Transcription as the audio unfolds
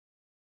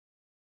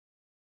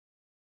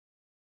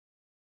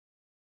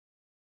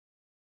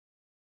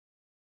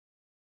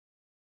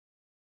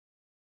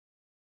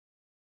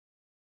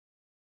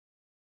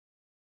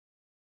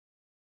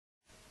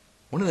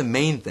One of the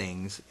main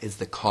things is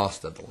the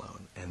cost of the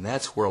loan, and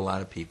that's where a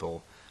lot of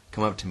people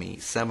come up to me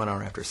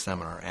seminar after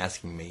seminar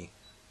asking me,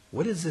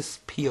 what is this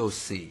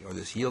POC, or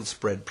this yield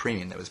spread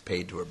premium that was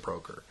paid to a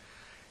broker?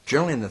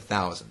 Generally in the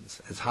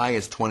thousands, as high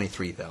as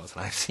 $23,000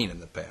 I've seen in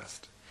the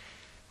past.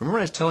 Remember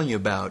I was telling you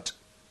about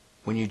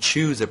when you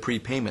choose a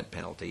prepayment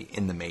penalty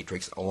in the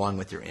matrix along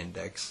with your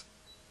index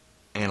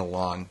and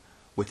along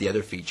with the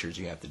other features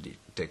you have to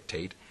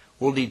dictate,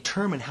 will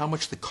determine how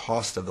much the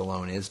cost of the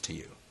loan is to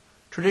you.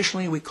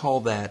 Traditionally, we call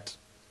that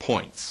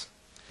points.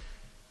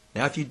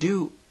 Now, if you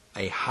do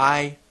a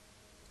high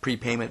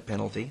prepayment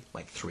penalty,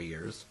 like 3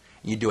 years,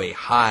 and you do a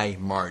high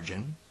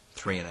margin,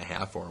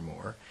 3.5 or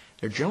more,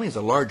 there generally is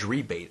a large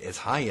rebate as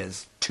high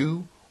as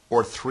 2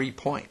 or 3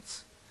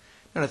 points.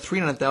 Now, a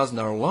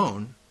 $300,000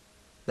 loan,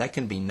 that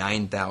can be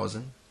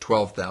 $9,000,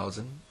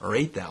 $12,000, or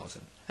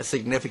 $8,000, a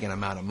significant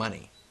amount of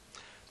money.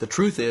 The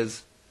truth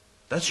is,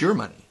 that's your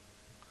money.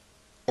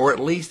 Or at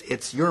least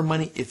it's your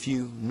money if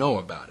you know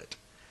about it.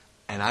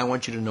 And I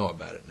want you to know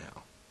about it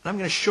now. And I'm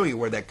going to show you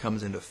where that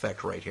comes into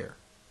effect right here.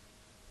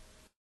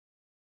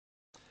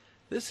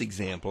 This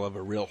example of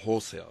a real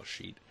wholesale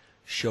sheet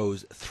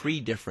shows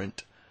 3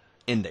 different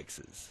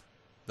indexes.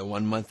 The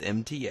 1-month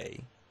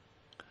MTA,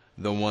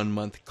 the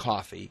 1-month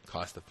coffee,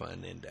 cost of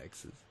fund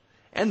indexes,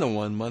 and the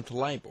 1-month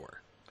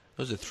LIBOR.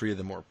 Those are 3 of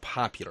the more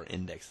popular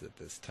indexes at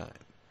this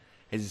time.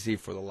 As you see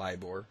for the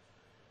LIBOR,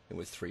 it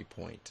was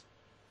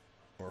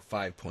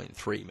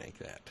 5.3 make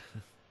that.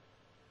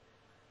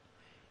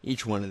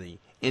 Each one of the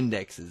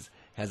indexes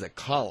has a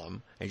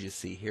column, as you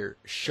see here,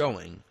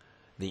 showing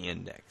the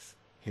index.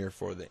 Here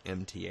for the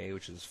MTA,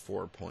 which is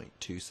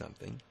 4.2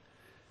 something.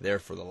 There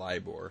for the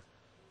LIBOR,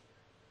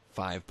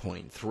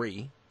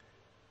 5.3.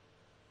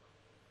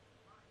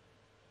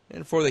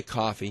 And for the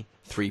coffee,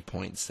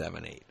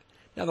 3.78.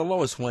 Now the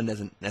lowest one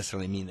doesn't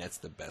necessarily mean that's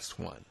the best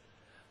one.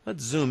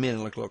 Let's zoom in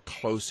and look a little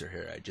closer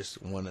here at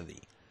just one of the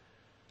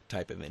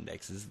type of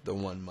indexes, the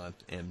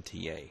 1-month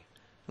MTA.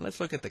 And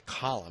let's look at the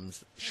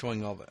columns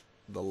showing all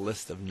the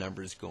list of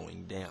numbers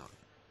going down.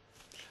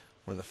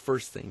 One of the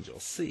first things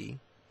you'll see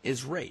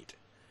is rate.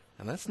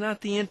 And that's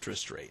not the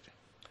interest rate.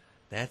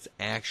 That's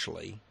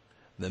actually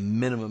the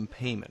minimum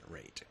payment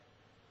rate.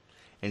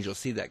 And you'll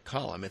see that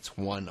column, it's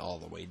 1 all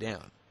the way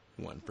down.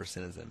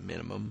 1% is the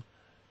minimum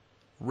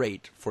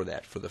rate for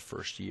that for the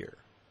first year.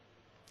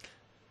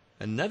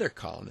 Another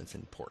column that's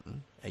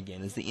important,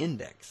 again, is the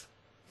index.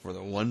 For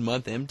the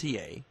 1-month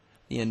MTA,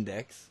 the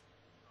index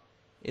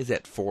is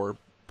at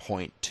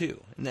 4.2,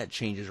 and that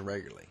changes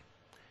regularly.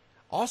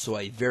 Also,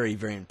 a very,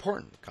 very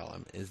important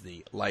column is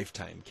the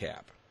lifetime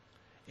cap,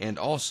 and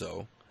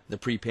also the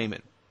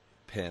prepayment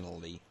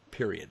penalty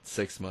period,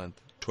 6-month,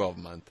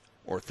 12-month,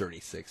 or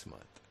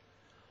 36-month.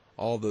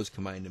 All those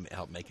combined to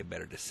help make a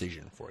better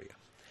decision for you.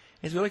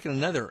 As we look at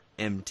another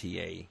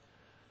MTA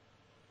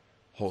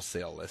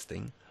wholesale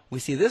listing, we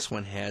see this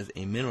one has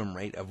a minimum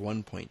rate of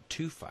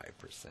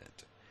 1.25%.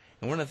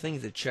 And one of the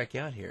things to check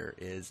out here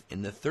is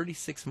in the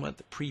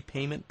 36-month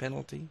prepayment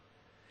penalty,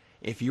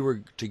 if you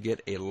were to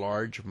get a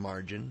large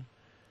margin,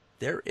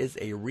 there is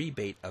a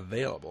rebate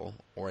available,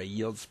 or a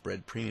yield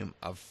spread premium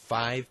of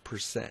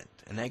 5%,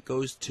 and that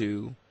goes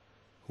to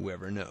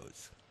whoever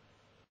knows.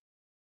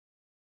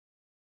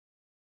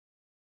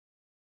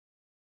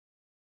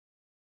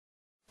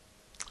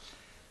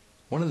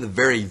 One of the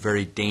very,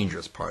 very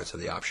dangerous parts of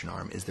the option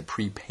arm is the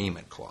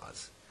prepayment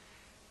clause.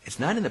 It's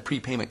not in the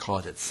prepayment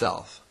clause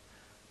itself,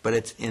 but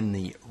it's in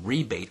the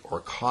rebate or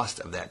cost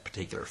of that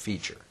particular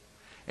feature.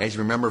 As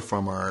you remember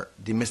from our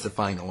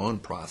demystifying the loan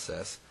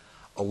process,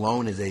 a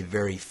loan is a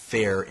very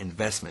fair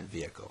investment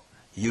vehicle.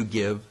 You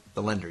give,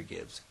 the lender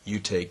gives. You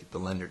take, the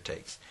lender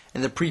takes.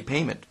 And the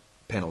prepayment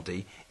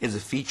penalty is a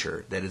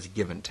feature that is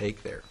give and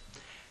take there.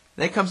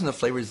 And that comes in the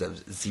flavors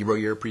of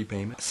 0-year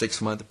prepayment,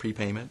 6-month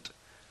prepayment,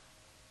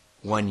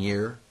 1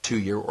 year, 2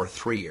 year, or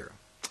 3 year.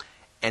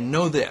 And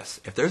know this,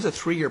 if there's a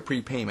 3-year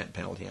prepayment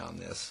penalty on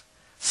this,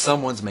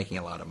 someone's making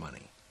a lot of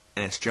money.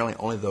 And it's generally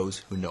only those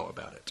who know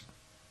about it.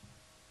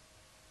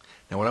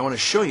 Now what I want to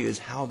show you is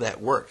how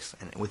that works,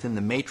 and within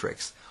the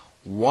matrix,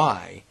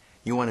 why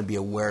you want to be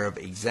aware of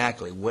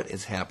exactly what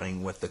is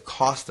happening with the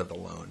cost of the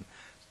loan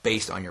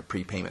based on your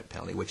prepayment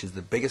penalty, which is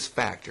the biggest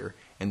factor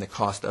in the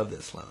cost of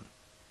this loan.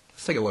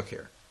 Let's take a look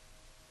here.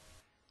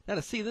 Now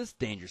to see this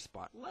danger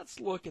spot, let's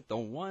look at the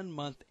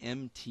 1-month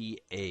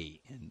MTA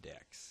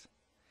index.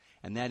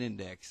 And that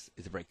index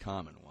is a very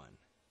common one.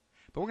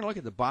 But we're going to look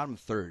at the bottom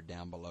third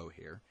down below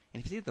here.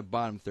 And if you see at the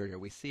bottom third here,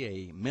 we see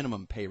a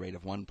minimum pay rate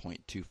of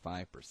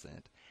 1.25%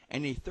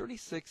 and a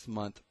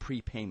 36-month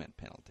prepayment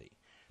penalty.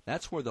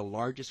 That's where the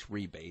largest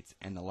rebates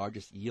and the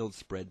largest yield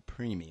spread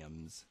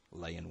premiums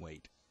lay in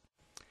wait.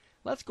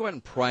 Let's go ahead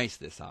and price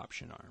this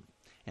option arm.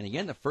 And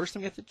again, the first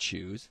thing we have to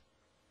choose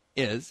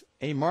is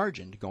a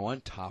margin to go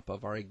on top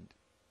of our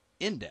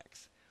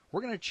index.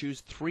 We're going to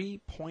choose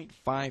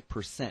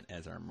 3.5%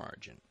 as our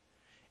margin.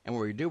 And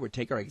what we do, we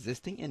take our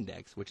existing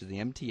index, which is the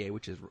MTA,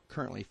 which is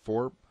currently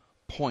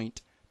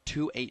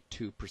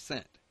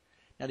 4.282%.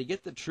 Now to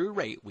get the true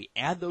rate, we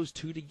add those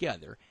two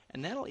together,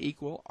 and that'll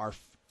equal our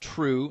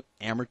true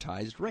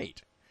amortized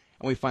rate.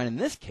 And we find in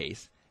this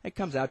case it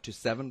comes out to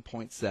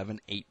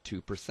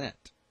 7.782%.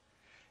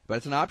 But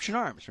it's an option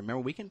arm. So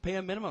remember, we can pay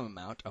a minimum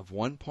amount of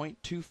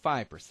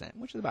 1.25%,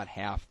 which is about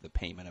half the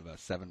payment of a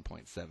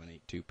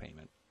 7.782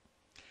 payment.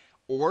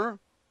 Or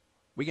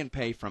we can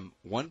pay from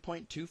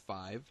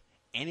 1.25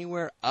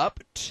 anywhere up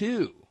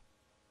to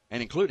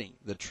and including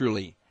the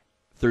truly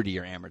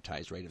 30-year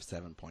amortized rate of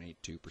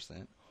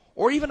 7.82%,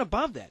 or even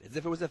above that, as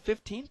if it was a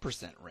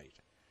 15% rate.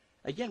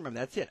 Again, remember,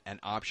 that's it, an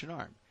option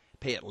arm.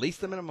 Pay at least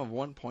the minimum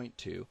of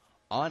 1.2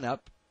 on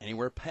up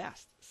anywhere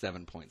past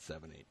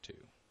 7.782.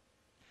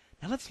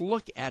 Now let's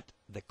look at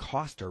the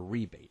cost or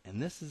rebate,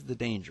 and this is the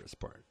dangerous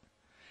part.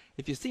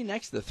 If you see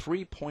next to the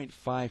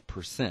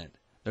 3.5%,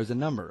 there's a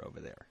number over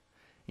there.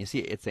 You see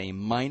it's a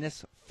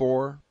minus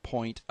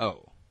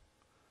 4.0.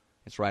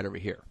 It's right over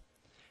here.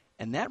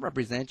 And that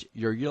represents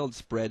your yield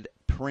spread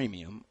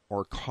premium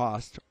or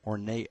cost or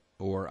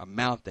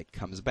amount that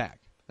comes back.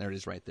 There it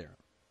is right there.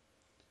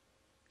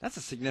 That's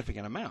a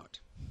significant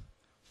amount.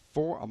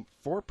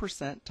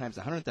 4% times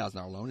a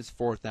 $100,000 loan is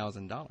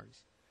 $4,000. On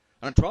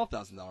a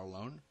 $12,000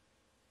 loan,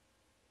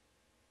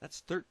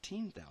 that's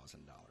 $13,000,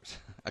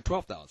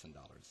 $12,000.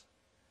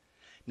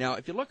 Now,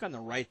 if you look on the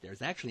right,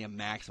 there's actually a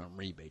maximum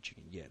rebate you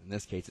can get. In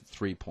this case, it's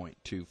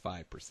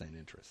 3.25%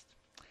 interest.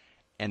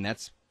 And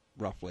that's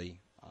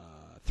roughly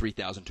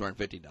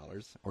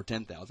 $3,250 or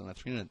 $10,000 on a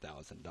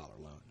 $300,000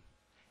 loan.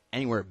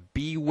 Anywhere,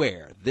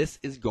 beware. This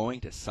is going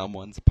to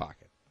someone's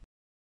pocket.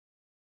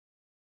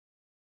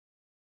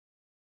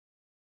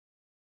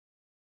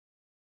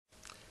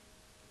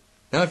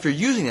 Now, if you're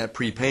using that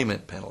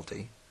prepayment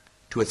penalty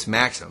to its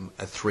maximum,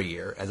 a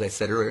 3-year, as I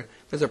said earlier,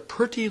 there's a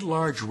pretty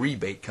large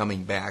rebate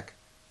coming back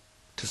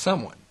to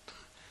someone.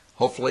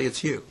 Hopefully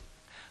it's you,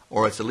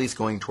 or it's at least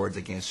going towards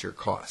against your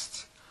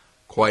costs.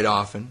 Quite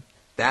often,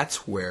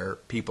 that's where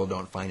people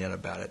don't find out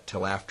about it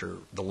till after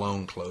the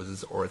loan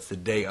closes or it's the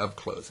day of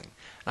closing.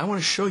 And I want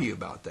to show you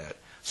about that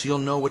so you'll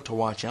know what to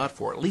watch out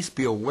for, at least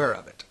be aware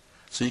of it,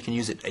 so you can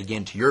use it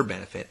again to your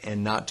benefit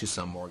and not to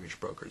some mortgage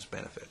broker's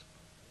benefit.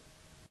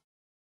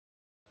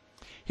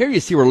 Here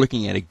you see we're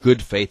looking at a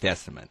good faith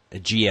estimate, a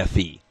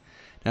GFE.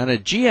 Now in a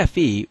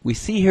GFE, we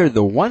see here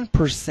the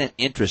 1%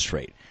 interest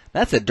rate.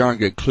 That's a darn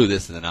good clue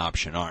this is an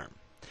option arm.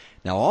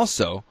 Now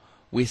also,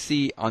 we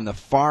see on the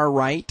far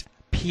right,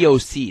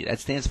 POC. That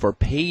stands for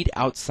paid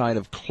outside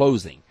of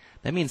closing.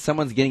 That means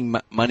someone's getting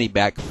money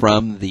back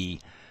from the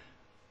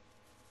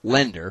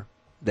lender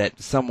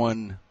that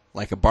someone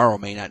like a borrower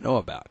may not know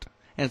about.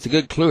 And it's a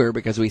good clue here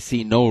because we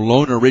see no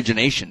loan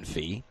origination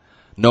fee,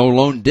 no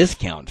loan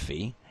discount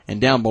fee, and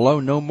down below,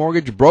 no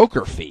mortgage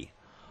broker fee.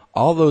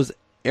 All those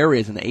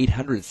areas in the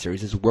 800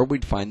 series is where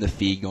we'd find the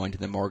fee going to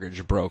the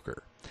mortgage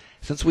broker.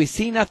 Since we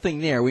see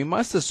nothing there, we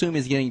must assume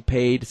he's getting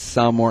paid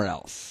somewhere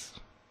else.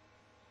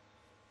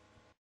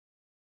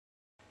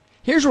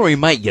 Here's where we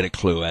might get a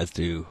clue as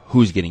to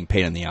who's getting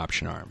paid on the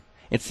option arm.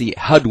 It's the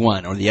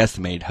HUD-1, or the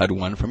estimated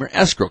HUD-1 from your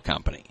escrow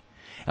company.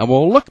 And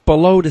we'll look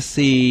below to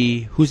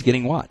see who's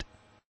getting what.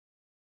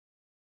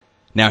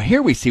 Now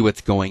here we see what's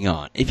going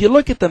on. If you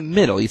look at the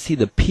middle, you see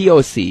the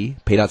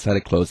POC, paid outside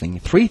of closing,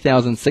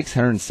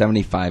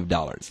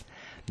 $3,675.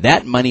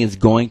 That money is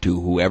going to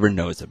whoever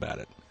knows about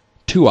it.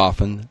 Too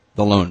often,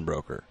 the loan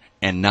broker,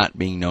 and not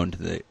being known to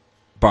the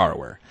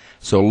borrower.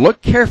 So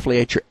look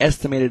carefully at your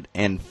estimated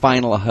and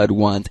final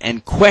HUD-1s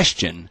and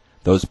question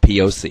those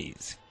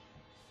POCs.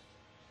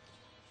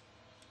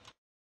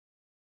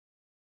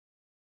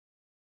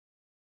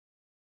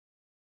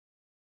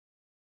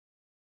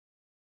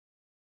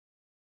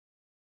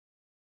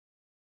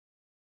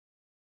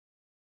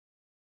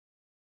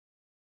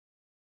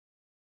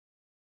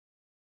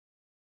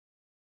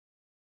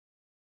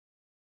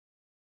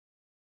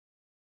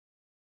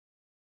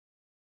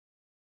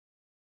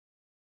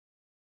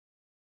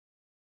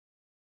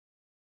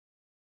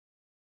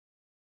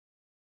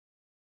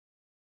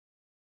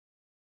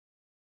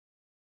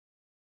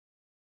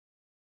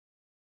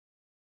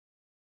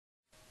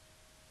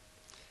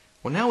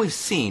 Well, now we've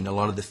seen a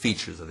lot of the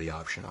features of the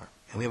option arm,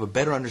 and we have a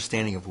better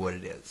understanding of what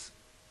it is.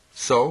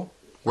 So,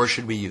 where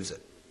should we use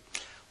it?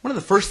 One of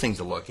the first things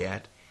to look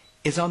at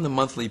is on the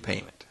monthly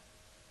payment.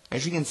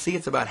 As you can see,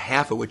 it's about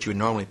half of what you would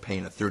normally pay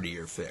in a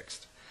 30-year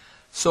fixed.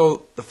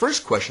 So, the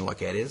first question to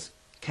look at is,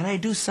 can I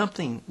do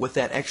something with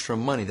that extra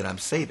money that I'm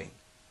saving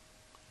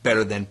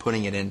better than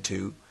putting it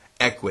into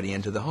equity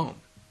into the home?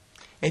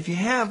 If you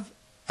have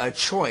a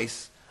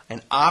choice,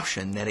 an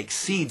option that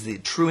exceeds the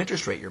true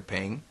interest rate you're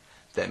paying,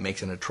 that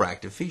makes an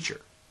attractive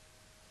feature.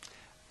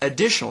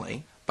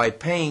 Additionally, by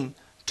paying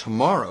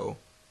tomorrow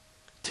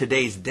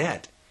today's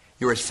debt,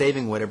 you are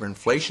saving whatever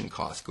inflation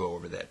costs go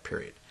over that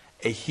period.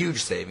 A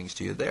huge savings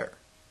to you there.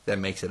 That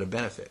makes it a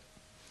benefit.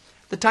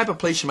 The type of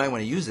place you might want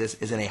to use this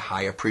is in a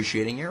high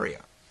appreciating area.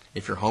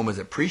 If your home is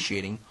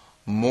appreciating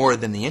more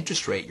than the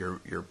interest rate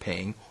you're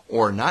paying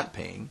or not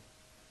paying,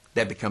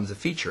 that becomes a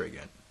feature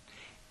again.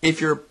 If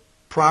your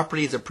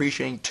property is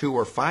appreciating 2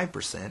 or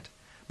 5%,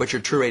 but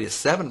your true rate is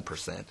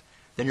 7%,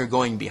 then you're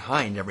going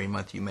behind every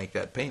month you make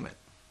that payment.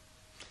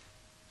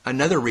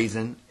 Another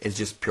reason is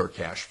just pure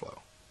cash flow.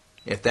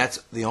 If that's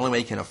the only way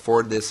you can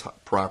afford this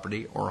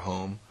property or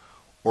home,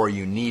 or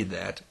you need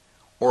that,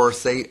 or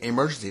say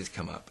emergencies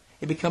come up,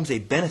 it becomes a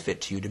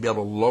benefit to you to be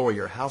able to lower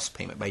your house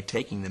payment by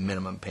taking the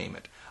minimum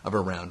payment of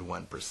around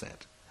 1%.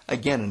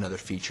 Again, another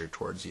feature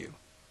towards you.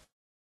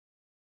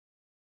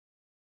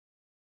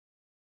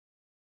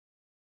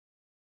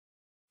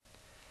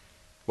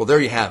 Well, there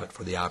you have it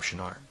for the option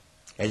arm.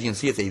 As you can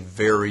see, it's a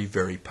very,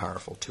 very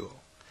powerful tool.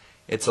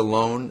 It's a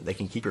loan that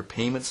can keep your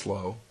payments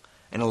low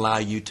and allow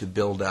you to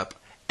build up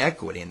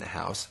equity in the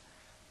house,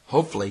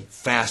 hopefully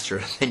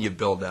faster than you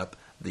build up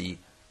the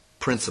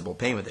principal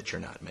payment that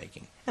you're not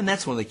making. And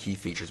that's one of the key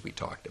features we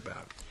talked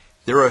about.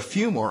 There are a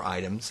few more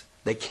items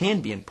that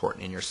can be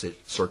important in your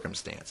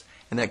circumstance,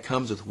 and that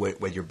comes with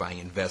whether you're buying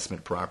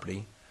investment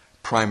property,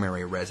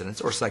 primary residence,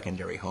 or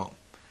secondary home.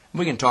 And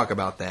we can talk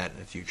about that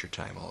in a future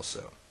time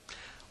also.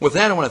 With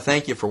that, I want to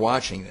thank you for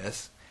watching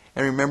this.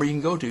 And remember, you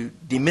can go to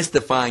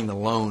Demystifying the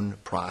Loan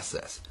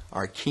Process,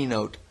 our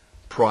keynote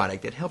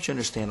product that helps you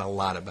understand a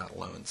lot about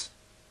loans.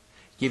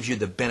 It gives you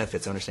the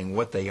benefits of understanding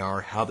what they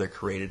are, how they're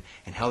created,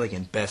 and how they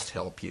can best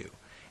help you,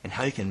 and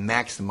how you can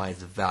maximize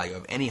the value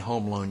of any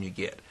home loan you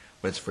get,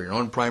 whether it's for your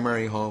own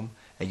primary home,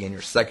 again,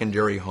 your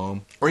secondary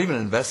home, or even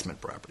an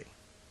investment property.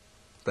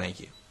 Thank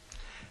you.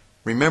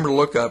 Remember to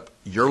look up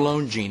Your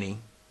Loan Genie,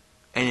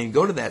 and you can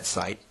go to that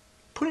site.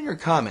 Put in your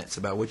comments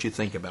about what you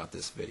think about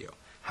this video.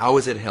 How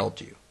has it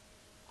helped you?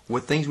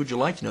 What things would you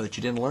like to know that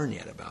you didn't learn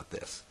yet about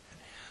this?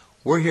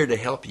 We're here to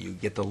help you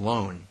get the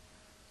loan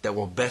that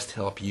will best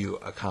help you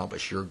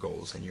accomplish your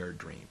goals and your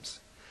dreams.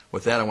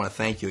 With that, I want to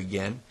thank you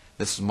again.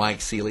 This is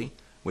Mike Seeley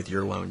with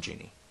Your Loan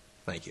Genie.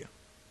 Thank you.